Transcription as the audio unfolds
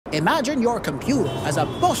Imagine your computer as a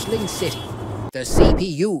bustling city. The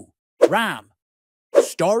CPU, RAM,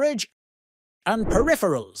 storage, and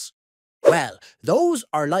peripherals. Well, those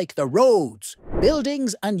are like the roads,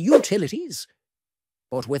 buildings, and utilities.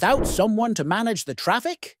 But without someone to manage the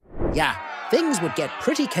traffic, yeah, things would get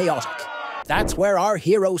pretty chaotic. That's where our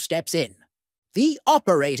hero steps in. The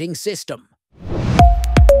operating system.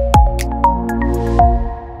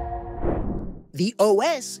 The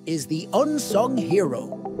OS is the unsung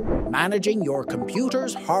hero, managing your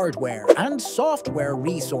computer's hardware and software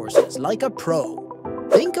resources like a pro.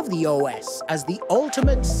 Think of the OS as the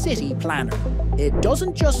ultimate city planner. It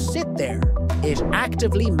doesn't just sit there, it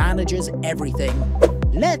actively manages everything.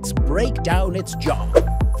 Let's break down its job.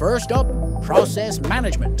 First up, process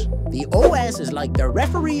management. The OS is like the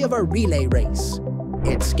referee of a relay race.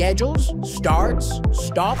 It schedules, starts,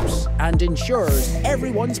 stops, and ensures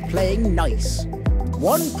everyone's playing nice.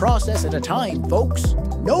 One process at a time, folks.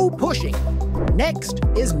 No pushing. Next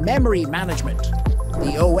is memory management.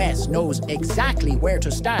 The OS knows exactly where to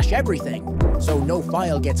stash everything, so no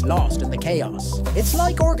file gets lost in the chaos. It's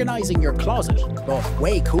like organizing your closet, but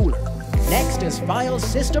way cooler. Next is file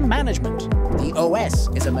system management. The OS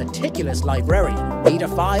is a meticulous librarian. Need a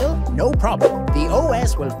file? No problem. The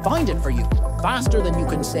OS will find it for you, faster than you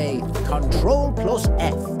can say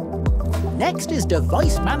Ctrl+F. Next is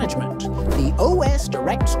device management. The OS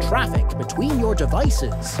directs traffic between your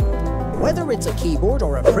devices. Whether it's a keyboard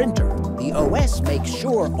or a printer, the OS makes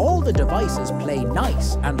sure all the devices play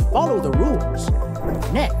nice and follow the rules.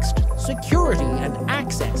 Next, security and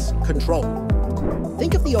access control.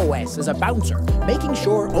 Think of the OS as a bouncer, making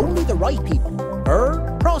sure only the right people,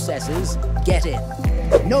 or processes, get in.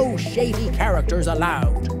 No shady characters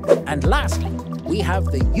allowed. And lastly, we have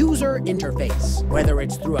the user interface. Whether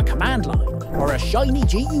it's through a command line or a shiny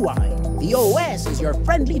GUI, the OS is your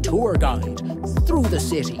friendly tour guide through the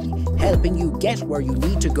city, helping you get where you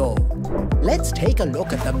need to go. Let's take a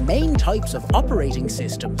look at the main types of operating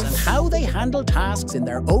systems and how they handle tasks in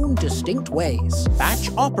their own distinct ways. Batch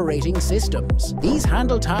operating systems. These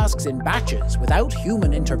handle tasks in batches without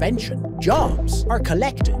human intervention. Jobs are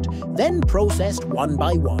collected, then processed one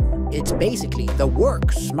by one. It's basically the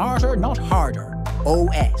work smarter, not harder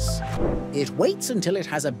OS. It waits until it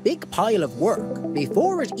has a big pile of work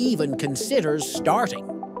before it even considers starting.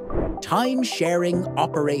 Time-sharing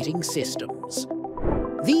operating systems.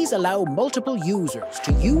 These allow multiple users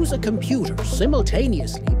to use a computer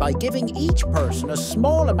simultaneously by giving each person a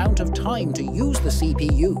small amount of time to use the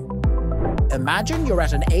CPU. Imagine you're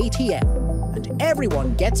at an ATM and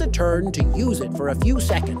everyone gets a turn to use it for a few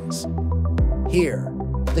seconds. Here,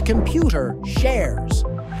 the computer shares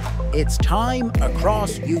its time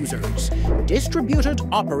across users. Distributed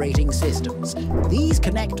operating systems. These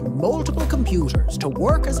connect multiple computers to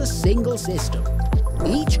work as a single system.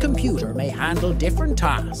 Each computer may handle different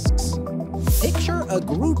tasks. Picture a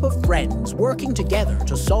group of friends working together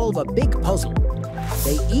to solve a big puzzle.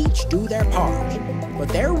 They each do their part, but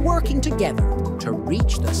they're working together to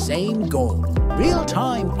reach the same goal.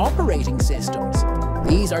 Real-time operating systems.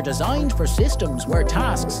 These are designed for systems where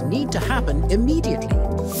tasks need to happen immediately,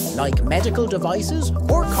 like medical devices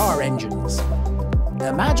or car engines.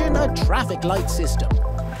 Imagine a traffic light system.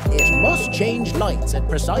 It must change lights at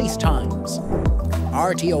precise times.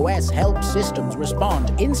 RTOS helps systems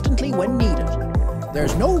respond instantly when needed.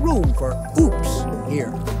 There's no room for oops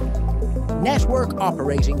here. Network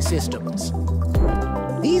operating systems.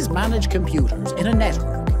 These manage computers in a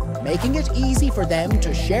network, making it easy for them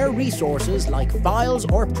to share resources like files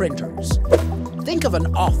or printers. Think of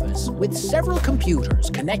an office with several computers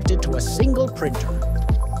connected to a single printer.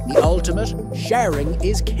 The ultimate sharing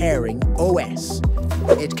is caring OS.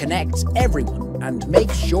 It connects everyone and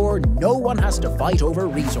makes sure no one has to fight over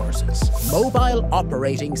resources. Mobile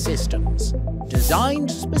operating systems. Designed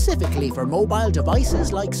specifically for mobile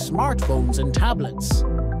devices like smartphones and tablets.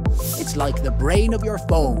 It's like the brain of your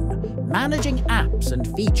phone, managing apps and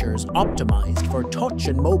features optimized for touch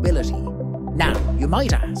and mobility. Now, you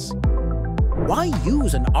might ask, why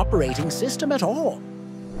use an operating system at all?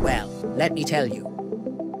 Well, let me tell you.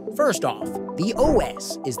 First off, the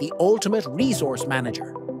OS is the ultimate resource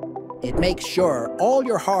manager. It makes sure all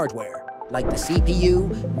your hardware, like the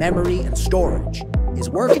CPU, memory, and storage, is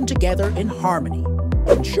working together in harmony,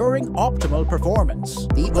 ensuring optimal performance.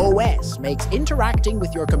 The OS makes interacting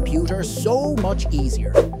with your computer so much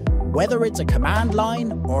easier. Whether it's a command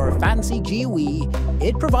line or a fancy GUI,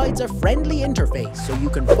 it provides a friendly interface so you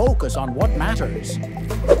can focus on what matters.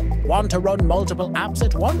 Want to run multiple apps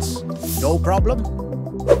at once? No problem.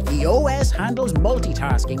 The OS handles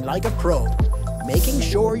multitasking like a pro, making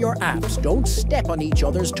sure your apps don't step on each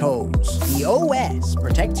other's toes. The OS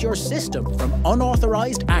protects your system from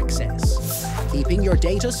unauthorized access, keeping your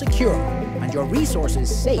data secure and your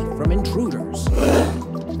resources safe from intruders.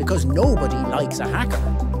 Because nobody likes a hacker.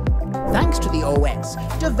 Thanks to the OS,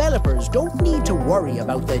 developers don't need to worry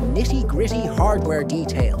about the nitty-gritty hardware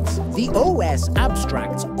details. The OS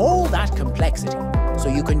abstracts all that complexity, so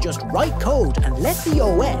you can just write code and let the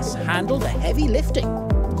OS handle the heavy lifting.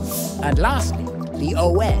 And lastly, the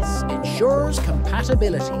OS ensures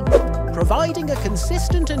compatibility, providing a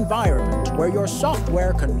consistent environment where your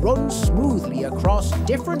software can run smoothly across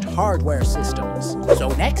different hardware systems. So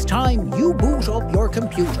next time you boot up your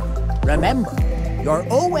computer, remember, your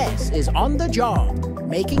OS is on the job,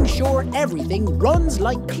 making sure everything runs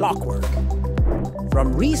like clockwork.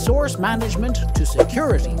 From resource management to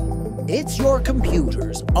security, it's your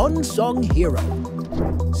computer's unsung hero.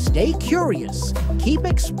 Stay curious, keep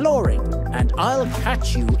exploring, and I'll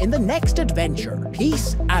catch you in the next adventure.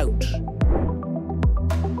 Peace out.